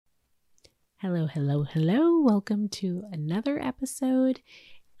Hello, hello, hello. Welcome to another episode.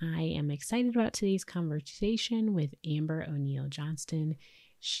 I am excited about today's conversation with Amber O'Neill Johnston.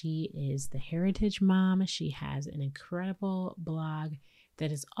 She is the Heritage Mom. She has an incredible blog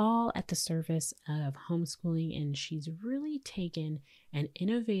that is all at the service of homeschooling, and she's really taken an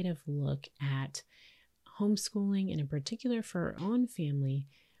innovative look at homeschooling, and in particular for her own family,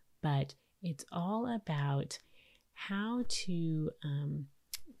 but it's all about how to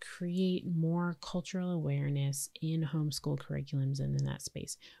create more cultural awareness in homeschool curriculums and in that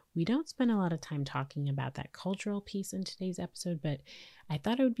space. We don't spend a lot of time talking about that cultural piece in today's episode, but I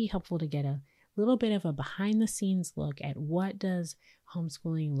thought it would be helpful to get a little bit of a behind the scenes look at what does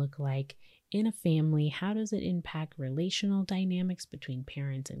homeschooling look like in a family. How does it impact relational dynamics between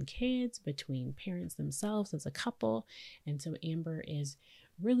parents and kids, between parents themselves as a couple? And so Amber is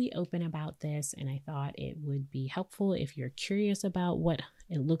really open about this, and I thought it would be helpful if you're curious about what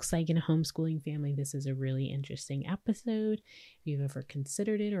it looks like in a homeschooling family. This is a really interesting episode. If you've ever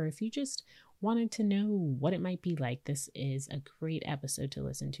considered it, or if you just wanted to know what it might be like, this is a great episode to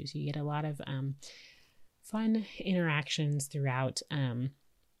listen to. So you get a lot of fun interactions throughout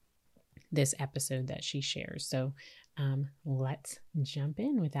this episode that she shares. So let's jump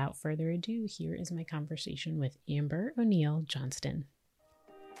in. Without further ado, here is my conversation with Amber O'Neill Johnston.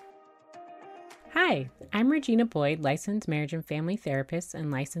 Hi, I'm Regina Boyd, licensed marriage and family therapist and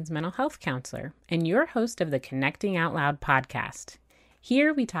licensed mental health counselor, and your host of the Connecting Out Loud podcast.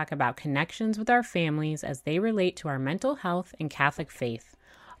 Here we talk about connections with our families as they relate to our mental health and Catholic faith,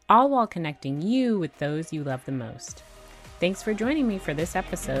 all while connecting you with those you love the most. Thanks for joining me for this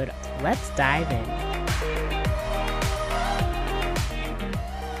episode. Let's dive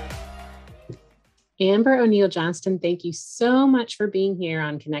in. Amber O'Neill Johnston, thank you so much for being here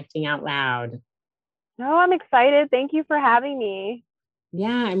on Connecting Out Loud. No, I'm excited. Thank you for having me. Yeah,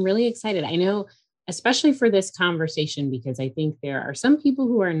 I'm really excited. I know, especially for this conversation, because I think there are some people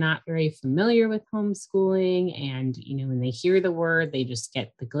who are not very familiar with homeschooling. And, when they hear the word, they just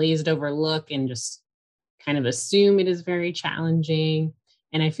get the glazed over look and just kind of assume it is very challenging.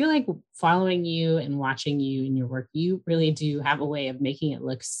 And I feel like following you and watching you in your work, you really do have a way of making it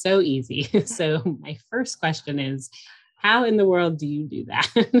look so easy. So my first question is, how in the world do you do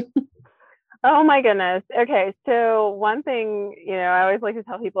that? Oh my goodness. Okay. So one thing, I always like to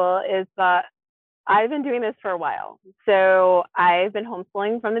tell people is that I've been doing this for a while. So I've been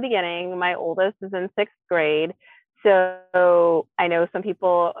homeschooling from the beginning. My oldest is in 6th grade. So I know some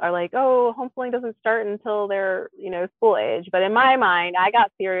people are like, oh, homeschooling doesn't start until they're, school age. But in my mind, I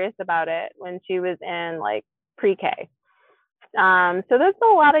got serious about it when she was in like pre-K. So there's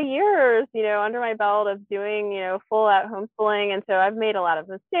a lot of years, under my belt of doing, full out homeschooling. And so I've made a lot of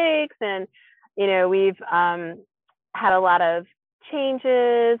mistakes, and, we've had a lot of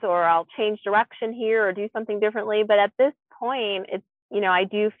changes, or I'll change direction here or do something differently. But at this point, it's, I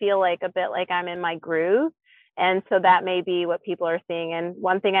do feel like a bit like I'm in my groove. And so that may be what people are seeing. And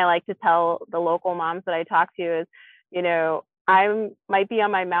one thing I like to tell the local moms that I talk to is, I might be on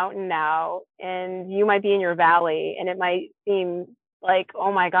my mountain now and you might be in your valley, and it might seem like,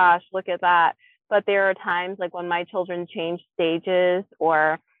 oh my gosh, look at that. But there are times like when my children change stages,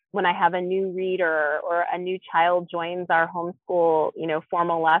 or when I have a new reader or a new child joins our homeschool,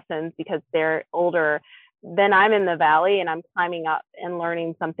 formal lessons because they're older, then I'm in the valley and I'm climbing up and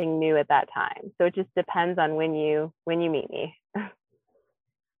learning something new at that time. So it just depends on when you meet me.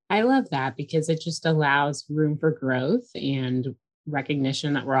 I love that, because it just allows room for growth and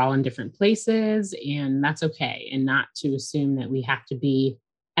recognition that we're all in different places, and that's okay. And not to assume that we have to be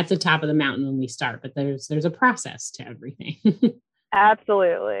at the top of the mountain when we start, but there's a process to everything.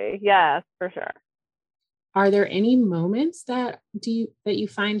 Absolutely. Yes, for sure. Are there any moments that you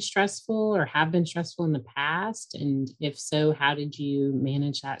find stressful or have been stressful in the past? And if so, how did you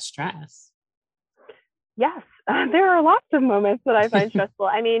manage that stress? Yes, there are lots of moments that I find stressful.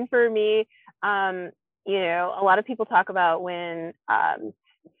 I mean, for me, a lot of people talk about when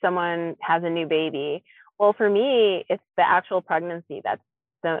someone has a new baby. Well, for me, it's the actual pregnancy that's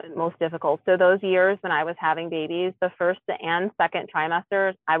the most difficult. So those years when I was having babies, the first and second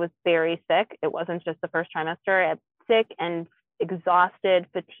trimesters, I was very sick. It wasn't just the first trimester. I was sick and exhausted,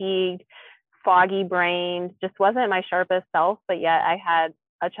 fatigued, foggy brained, just wasn't my sharpest self, but yet I had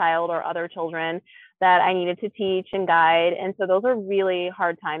a child or other children that I needed to teach and guide. And so those are really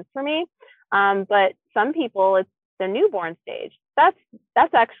hard times for me. But some people, it's the newborn stage.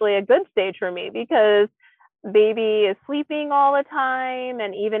 That's actually a good stage for me, because baby is sleeping all the time.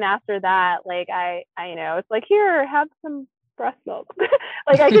 And even after that, like I it's like, here, have some breast milk.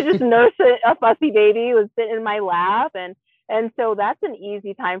 Like I could just nurse a fussy baby who would sit in my lap. And And so that's an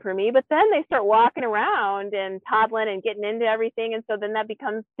easy time for me. But then they start walking around and toddling and getting into everything. And so then that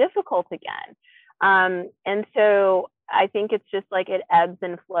becomes difficult again. And so I think it's just like it ebbs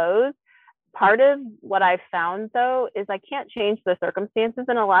and flows. Part of what I've found though is I can't change the circumstances.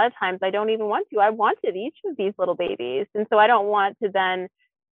 And a lot of times I don't even want to. I wanted each of these little babies. And so I don't want to then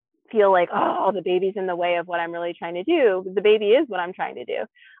feel like, oh, the baby's in the way of what I'm really trying to do. The baby is what I'm trying to do.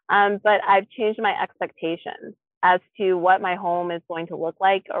 But I've changed my expectations as to what my home is going to look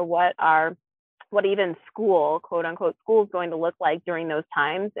like, or what even school, quote unquote, school is going to look like during those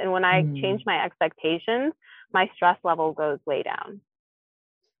times. And when I change my expectations, my stress level goes way down.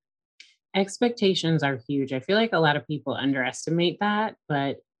 Expectations are huge. I feel like a lot of people underestimate that,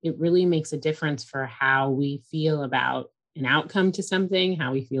 but it really makes a difference for how we feel about an outcome to something,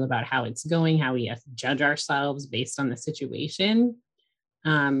 how we feel about how it's going, how we judge ourselves based on the situation.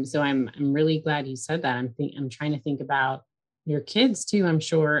 So I'm really glad you said that. I'm trying to think about your kids too. I'm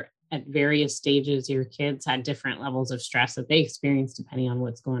sure at various stages, your kids had different levels of stress that they experienced depending on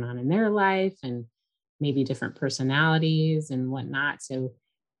what's going on in their life, and maybe different personalities and whatnot. So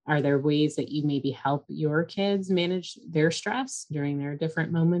are there ways that you maybe help your kids manage their stress during their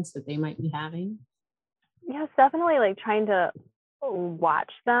different moments that they might be having? Yes, definitely like trying to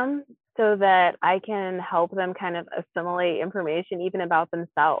watch them so that I can help them kind of assimilate information even about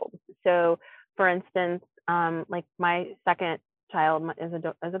themselves. So, for instance, like my second child is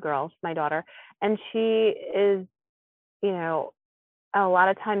a girl, she's my daughter, and she is, you know, a lot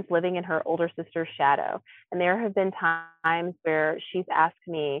of times living in her older sister's shadow. And there have been times where she's asked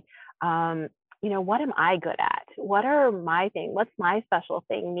me, what am I good at? What are my things? What's my special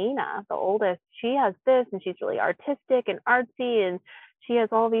thing? Nina, the oldest, she has this and she's really artistic and artsy and she has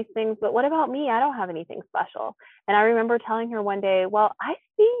all these things. But what about me? I don't have anything special. And I remember telling her one day, well, I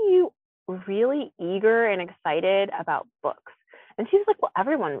see you really eager and excited about books. And she's like, well,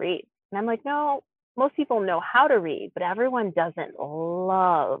 everyone reads. And I'm like, no, most people know how to read, but everyone doesn't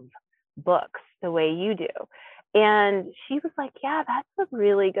love books the way you do. And she was like, yeah, that's a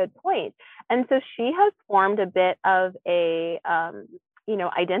really good point. And so she has formed a bit of a,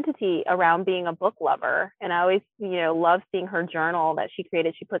 identity around being a book lover. And I always, love seeing her journal that she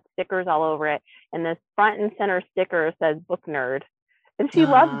created. She put stickers all over it. And this front and center sticker says book nerd. And she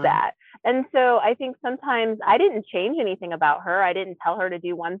loves that. And so I think sometimes I didn't change anything about her. I didn't tell her to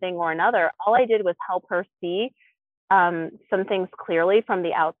do one thing or another. All I did was help her see some things clearly from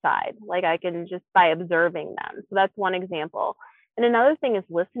the outside, like I can just by observing them. So that's one example. And another thing is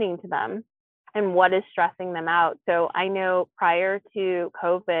listening to them and what is stressing them out. So I know prior to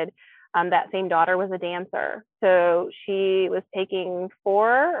COVID, that same daughter was a dancer. So she was taking 4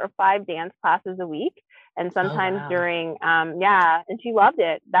 or 5 dance classes a week. And sometimes during, and she loved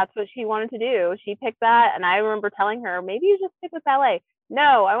it. That's what she wanted to do. She picked that. And I remember telling her, maybe you just stick with ballet.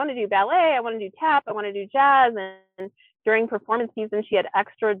 No, I want to do ballet. I want to do tap. I want to do jazz. And during performance season, she had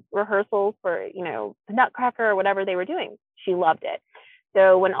extra rehearsals for, the Nutcracker or whatever they were doing. She loved it.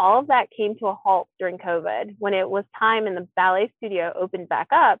 So when all of that came to a halt during COVID, when it was time and the ballet studio opened back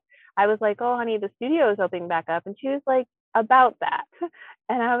up, I was like, oh, honey, the studio is opening back up. And she was like, about that.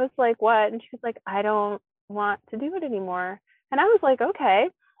 And I was like, what? And she was like, I don't want to do it anymore. And I was like, okay.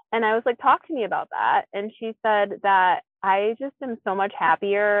 And I was like, talk to me about that. And she said that I just am so much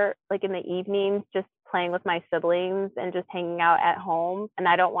happier, like in the evenings, just playing with my siblings and just hanging out at home. And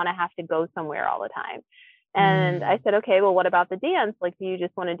I don't want to have to go somewhere all the time. And I said, okay, well, what about the dance? Like, do you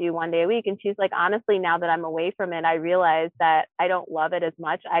just want to do one day a week? And she's like, honestly, now that I'm away from it, I realized that I don't love it as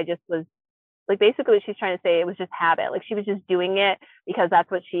much. I just was like, basically what she's trying to say, it was just habit. Like she was just doing it because that's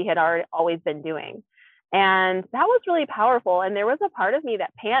what she had always been doing. And that was really powerful. And there was a part of me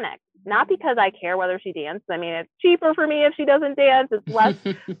that panicked, not because I care whether she dances. I mean, it's cheaper for me if she doesn't dance. It's less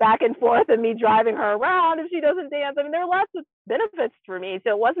back and forth and me driving her around if she doesn't dance. I mean, there are lots of benefits for me. So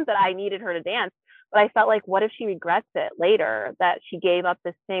it wasn't that I needed her to dance, but I felt like, what if she regrets it later, that she gave up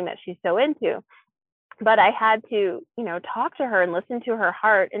this thing that she's so into? But I had to, talk to her and listen to her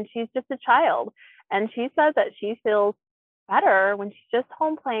heart. And she's just a child. And she says that she feels better when she's just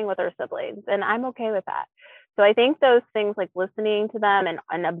home playing with her siblings. And I'm okay with that. So I think those things like listening to them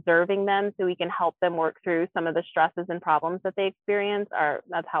and observing them so we can help them work through some of the stresses and problems that they experience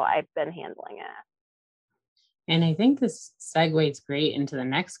that's how I've been handling it. And I think this segues great into the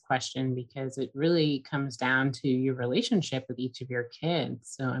next question because it really comes down to your relationship with each of your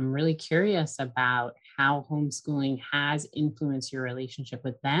kids. So I'm really curious about how homeschooling has influenced your relationship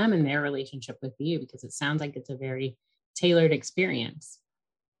with them and their relationship with you, because it sounds like it's a very tailored experience.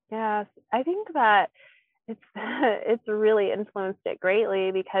 Yes, I think that it's really influenced it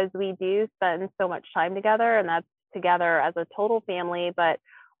greatly because we do spend so much time together, and that's together as a total family, but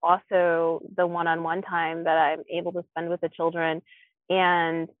also the one-on-one time that I'm able to spend with the children.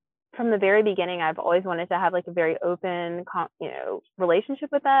 And from the very beginning, I've always wanted to have like a very open, relationship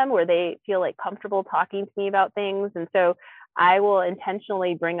with them where they feel like comfortable talking to me about things. And so I will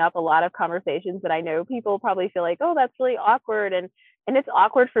intentionally bring up a lot of conversations that I know people probably feel like, oh, that's really awkward. And it's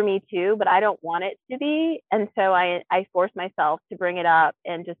awkward for me too, but I don't want it to be. And so I force myself to bring it up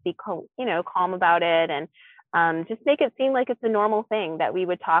and just be, calm about it, and just make it seem like it's a normal thing that we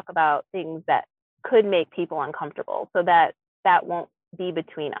would talk about things that could make people uncomfortable, so that won't be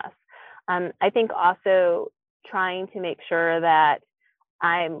between us. I think also trying to make sure that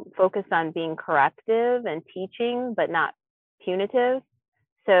I'm focused on being corrective and teaching, but not punitive.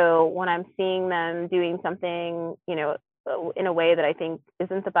 So when I'm seeing them doing something, in a way that I think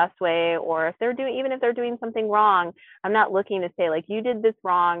isn't the best way, or even if they're doing something wrong, I'm not looking to say like, you did this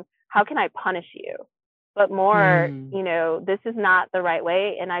wrong, how can I punish you? But more, this is not the right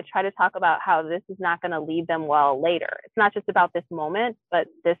way. And I try to talk about how this is not going to leave them well later. It's not just about this moment, but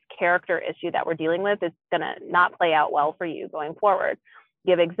this character issue that we're dealing with is going to not play out well for you going forward.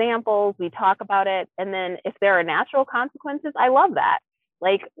 Give examples, we talk about it. And then if there are natural consequences, I love that.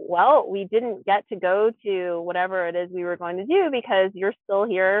 Like, well, we didn't get to go to whatever it is we were going to do because you're still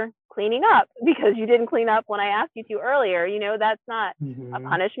here cleaning up because you didn't clean up when I asked you to earlier. That's not a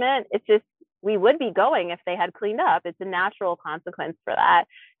punishment. It's just, we would be going if they had cleaned up. It's a natural consequence for that.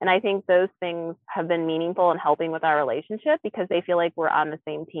 And I think those things have been meaningful in helping with our relationship because they feel like we're on the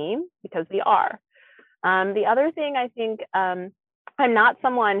same team, because we are. The other thing, I think, I'm not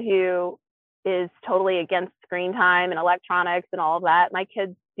someone who is totally against screen time and electronics and all of that. My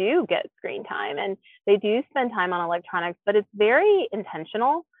kids do get screen time and they do spend time on electronics, but it's very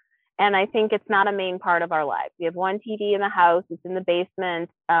intentional. And I think it's not a main part of our lives. We have one TV in the house. It's in the basement.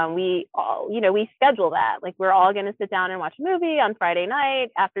 We schedule that. Like, we're all going to sit down and watch a movie on Friday night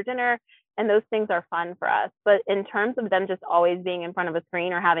after dinner. And those things are fun for us. But in terms of them just always being in front of a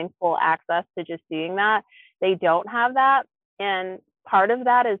screen or having full access to just doing that, they don't have that. And part of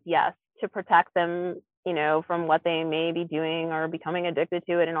that is, yes, to protect them, from what they may be doing or becoming addicted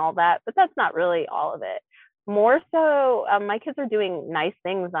to it and all that. But that's not really all of it. More so, my kids are doing nice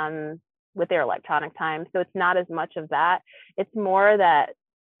things with their electronic time. So it's not as much of that. It's more that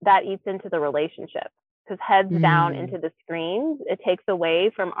eats into the relationship, because heads down into the screens, it takes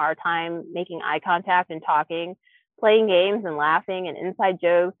away from our time making eye contact and talking, playing games and laughing and inside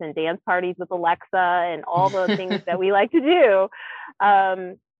jokes and dance parties with Alexa and all the things that we like to do.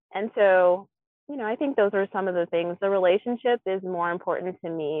 And so, I think those are some of the things. The relationship is more important to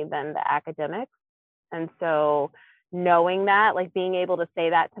me than the academics. And so knowing that, like being able to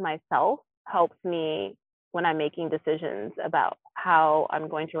say that to myself, helps me when I'm making decisions about how I'm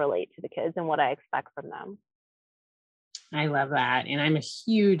going to relate to the kids and what I expect from them. I love that. And I'm a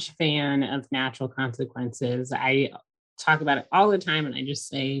huge fan of natural consequences. I talk about it all the time. And I just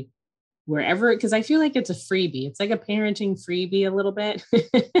say, wherever, because I feel like it's a freebie. It's like a parenting freebie a little bit.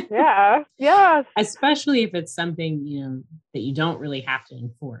 Yeah. Yeah. Especially if it's something, that you don't really have to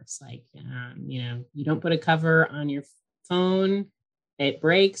enforce. Like, you don't put a cover on your phone, it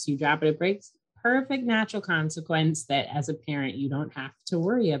breaks, you drop it, it breaks. Perfect natural consequence that as a parent, you don't have to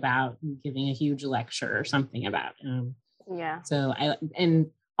worry about giving a huge lecture or something about. Yeah. So and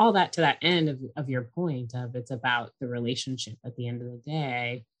all that to that end of your point of it's about the relationship at the end of the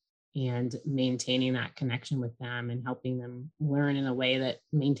day, and maintaining that connection with them and helping them learn in a way that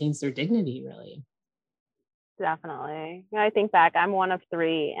maintains their dignity, really. Definitely. I think back, I'm one of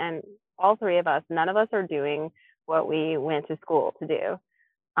three, and all three of us, none of us are doing what we went to school to do.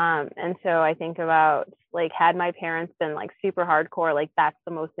 And so I think about, like, had my parents been like super hardcore, like that's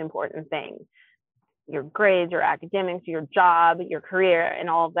the most important thing. Your grades, your academics, your job, your career, and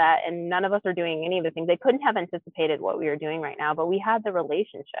all of that. And none of us are doing any of the things. They couldn't have anticipated what we were doing right now, but we had the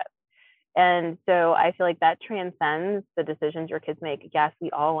relationship. And so I feel like that transcends the decisions your kids make. Yes,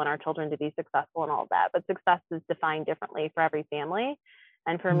 we all want our children to be successful and all that, but success is defined differently for every family.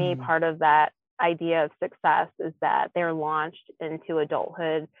 And for me, part of that idea of success is that they're launched into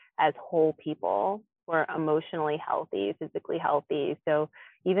adulthood as whole people who are emotionally healthy, physically healthy. So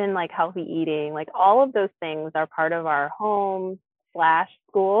even like healthy eating, like all of those things are part of our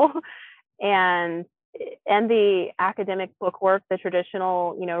home/school. And the academic bookwork, the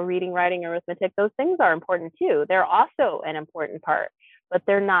traditional, reading, writing, arithmetic, those things are important too. They're also an important part, but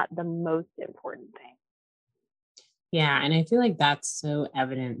they're not the most important thing. Yeah. And I feel like that's so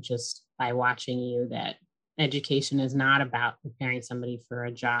evident just by watching you, that education is not about preparing somebody for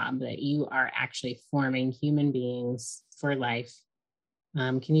a job, that you are actually forming human beings for life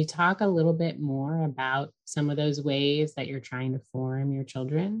Can you talk a little bit more about some of those ways that you're trying to form your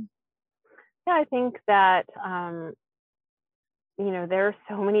children? Yeah, I think that there are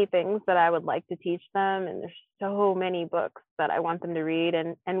so many things that I would like to teach them, and there's so many books that I want them to read,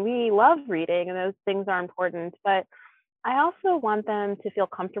 and we love reading, and those things are important. But I also want them to feel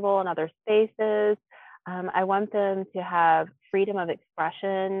comfortable in other spaces. I want them to have freedom of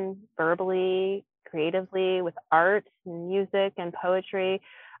expression verbally, creatively, with art, and music, and poetry.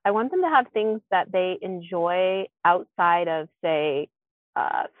 I want them to have things that they enjoy outside of, say,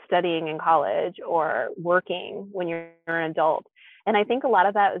 studying in college or working when you're an adult. And I think a lot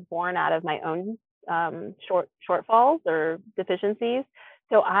of that is born out of my own shortfalls or deficiencies.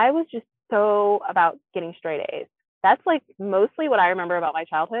 So I was just so about getting straight A's. That's like mostly what I remember about my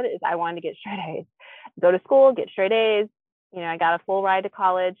childhood is I wanted to get straight A's, go to school, get straight A's. I got a full ride to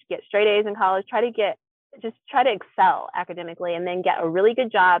college, get straight A's in college, try to excel academically, and then get a really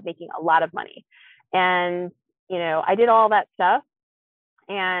good job making a lot of money. And, I did all that stuff.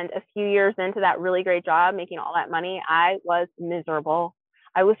 And a few years into that really great job, making all that money, I was miserable.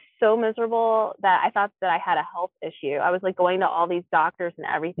 I was so miserable that I thought that I had a health issue. I was like going to all these doctors and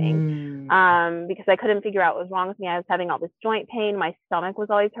everything because I couldn't figure out what was wrong with me. I was having all this joint pain. My stomach was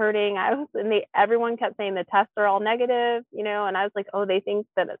always hurting. Everyone kept saying the tests are all negative, and I was like, oh, they think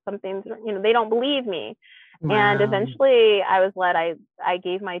that something's, they don't believe me. Wow. And eventually I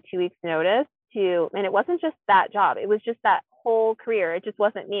gave my 2 weeks notice and it wasn't just that job. It was just that whole career. It just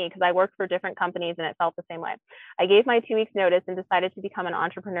wasn't me because I worked for different companies and it felt the same way. I gave my 2 weeks notice and decided to become an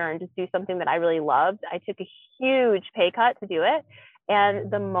entrepreneur and just do something that I really loved. I took a huge pay cut to do it.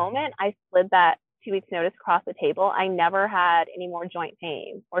 And the moment I slid that 2 weeks notice across the table, I never had any more joint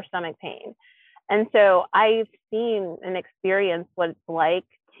pain or stomach pain. And so I've seen and experienced what it's like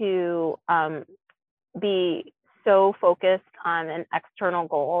to be so focused on an external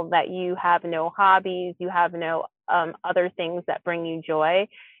goal that you have no hobbies, you have no other things that bring you joy.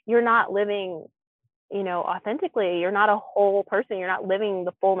 You're not living, authentically. You're not a whole person. You're not living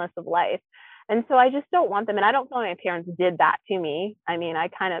the fullness of life. And so I just don't want them. And I don't feel my parents did that to me. I mean, I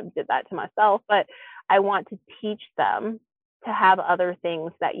kind of did that to myself, but I want to teach them to have other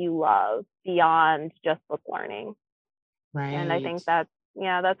things that you love beyond just book learning. Right. And I think that's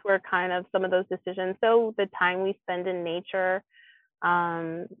where kind of some of those decisions. So the time we spend in nature,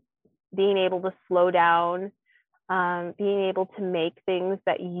 being able to slow down, being able to make things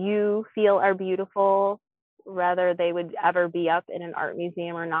that you feel are beautiful, whether they would ever be up in an art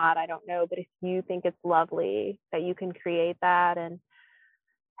museum or not, I don't know. But if you think it's lovely, that you can create that, and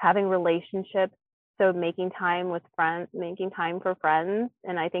having relationships. So making time with friends, making time for friends.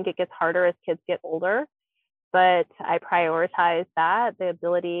 And I think it gets harder as kids get older. But I prioritize that, the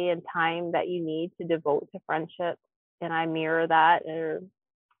ability and time that you need to devote to friendship. And I mirror that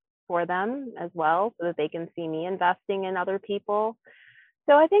for them as well, so that they can see me investing in other people.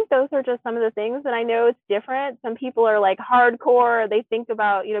 So I think those are just some of the things. And I know it's different. Some people are like hardcore. They think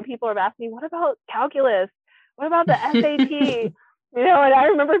about, people are asking me, what about calculus? What about the SAT? And I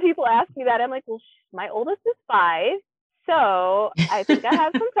remember people ask me that. I'm like, well, my oldest is 5. So I think I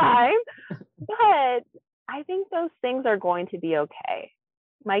have some time. But I think those things are going to be okay.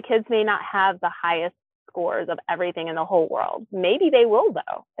 My kids may not have the highest scores of everything in the whole world. Maybe they will,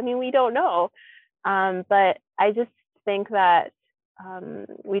 though. I mean, we don't know. But I just think that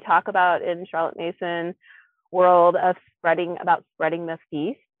we talk about in Charlotte Mason world of spreading the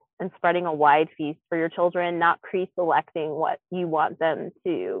feast and spreading a wide feast for your children, not pre-selecting what you want them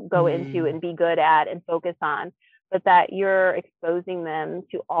to go into and be good at and focus on, but that you're exposing them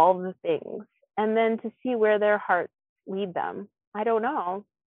to all the things. And then to see where their hearts lead them. I don't know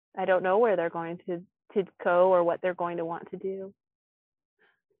where they're going to go or what they're going to want to do.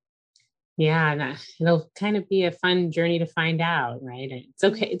 Yeah, and it'll kind of be a fun journey to find out, right? It's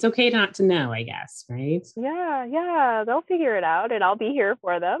okay. It's okay not to know, I guess, right? Yeah. They'll figure it out, and I'll be here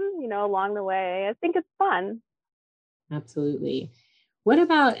for them, along the way. I think it's fun. Absolutely. What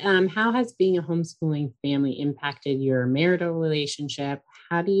about how has being a homeschooling family impacted your marital relationship?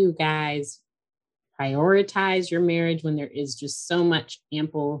 How do you guys prioritize your marriage when there is just so much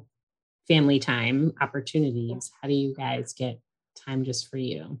ample family time opportunities? How do you guys get time just for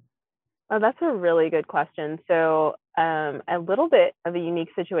you? Oh, that's a really good question. So a little bit of a unique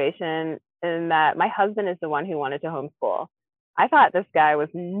situation in that my husband is the one who wanted to homeschool. I thought this guy was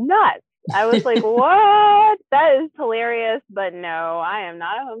nuts. I was like, what? That is hilarious. But no, I am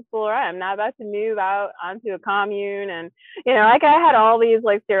not a homeschooler. I am not about to move out onto a commune. And, I had all these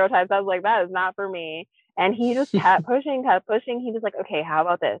like stereotypes. I was like, that is not for me. And he just kept pushing. He was like, okay, how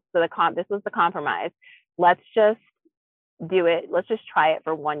about this? So this was the compromise. Let's just do it. Let's just try it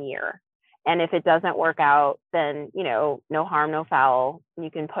for 1 year. And if it doesn't work out, then, no harm, no foul.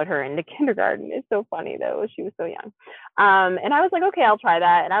 You can put her into kindergarten. It's so funny though. She was so young. And I was like, okay, I'll try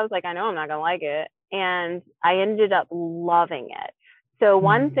that. And I was like, I know I'm not going to like it. And I ended up loving it. So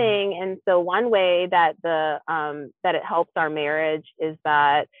one way that that it helps our marriage is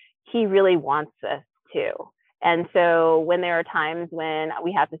that he really wants this too. And so when there are times when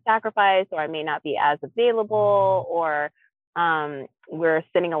we have to sacrifice, or I may not be as available, or we're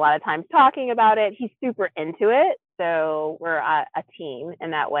spending a lot of time talking about it, he's super into it. So we're a team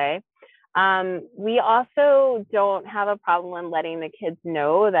in that way. We also don't have a problem in letting the kids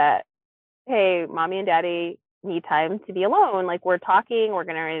know that, hey, mommy and daddy need time to be alone. Like, we're talking, we're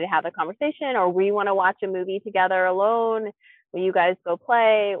getting ready to have a conversation, or we want to watch a movie together alone. Will you guys go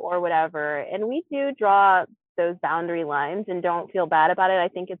play or whatever? And we do draw those boundary lines and don't feel bad about it. I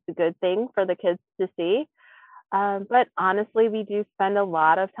think it's a good thing for the kids to see. But honestly, we do spend a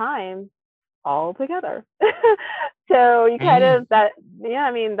lot of time all together. So you kind of that's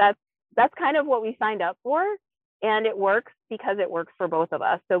kind of what we signed up for. And it works because it works for both of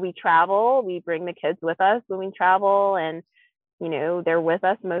us. So we travel, we bring the kids with us when we travel, and, they're with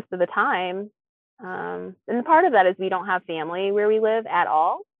us most of the time. And part of that is we don't have family where we live at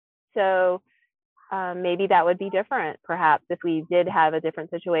all. So maybe that would be different, perhaps, if we did have a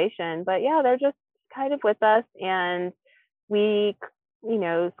different situation. But yeah, they're just kind of with us. And we,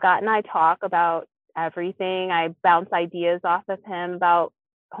 Scott and I talk about everything. I bounce ideas off of him about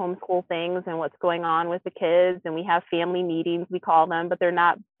homeschool things and what's going on with the kids, and we have family meetings, we call them, but they're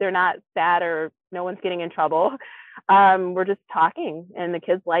not sad, or no one's getting in trouble. We're just talking, and the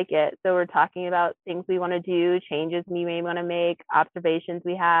kids like it. So we're talking about things we want to do, changes we may want to make, observations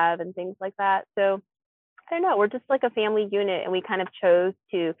we have, and things like that. So I don't know, we're just like a family unit, and we kind of chose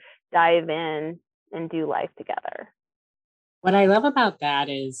to dive in and do life together. What I love about that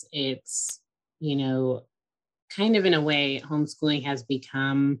is it's, kind of in a way, homeschooling has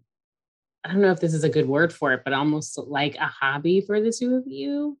become, I don't know if this is a good word for it, but almost like a hobby for the two of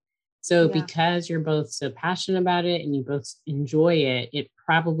you. So because you're both so passionate about it and you both enjoy it, it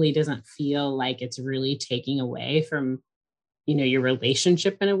probably doesn't feel like it's really taking away from, your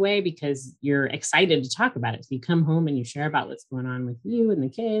relationship in a way, because you're excited to talk about it. So you come home and you share about what's going on with you and the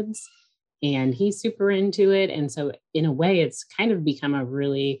kids, and he's super into it. And so in a way, it's kind of become a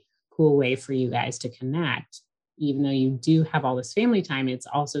really cool way for you guys to connect. Even though you do have all this family time, it's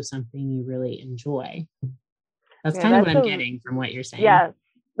also something you really enjoy. That's kind of what I'm getting from what you're saying. Yes,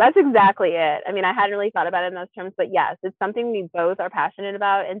 that's exactly it. I mean, I hadn't really thought about it in those terms, but yes, it's something we both are passionate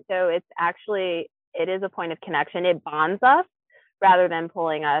about. And so it is a point of connection. It bonds us rather than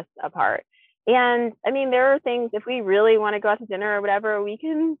pulling us apart. And I mean, there are things, if we really want to go out to dinner or whatever, we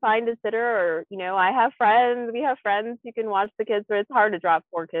can find a sitter, or, we have friends who can watch the kids. So it's hard to drop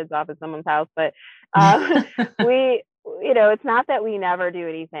 4 kids off at someone's house, but it's not that we never do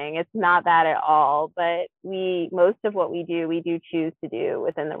anything. It's not that at all. But most of what we do choose to do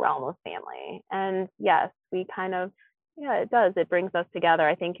within the realm of family. And yes, we kind of, it does. It brings us together.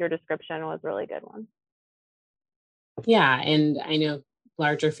 I think your description was a really good one. Yeah. And I know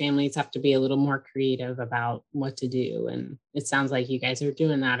larger families have to be a little more creative about what to do. And it sounds like you guys are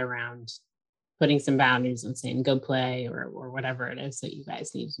doing that around putting some boundaries and saying, go play, or whatever it is that you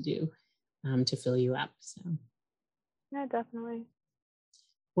guys need to do to fill you up. So. Yeah, definitely.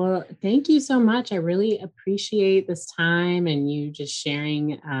 Well, thank you so much. I really appreciate this time and you just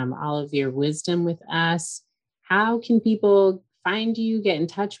sharing all of your wisdom with us. How can people find you, get in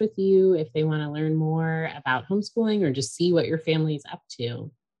touch with you if they want to learn more about homeschooling or just see what your family's up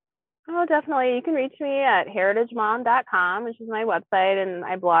to? Oh, definitely. You can reach me at heritagemom.com, which is my website, and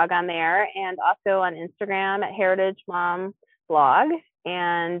I blog on there, and also on Instagram at heritagemomblog,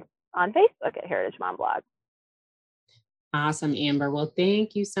 and on Facebook at heritagemomblog. Awesome, Amber. Well,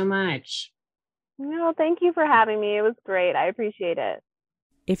 thank you so much. No, thank you for having me. It was great. I appreciate it.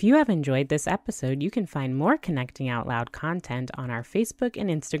 If you have enjoyed this episode, you can find more Connecting Out Loud content on our Facebook and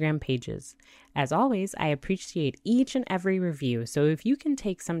Instagram pages. As always, I appreciate each and every review, so if you can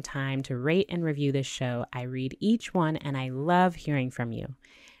take some time to rate and review this show, I read each one and I love hearing from you.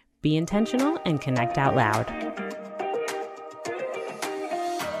 Be intentional and connect out loud.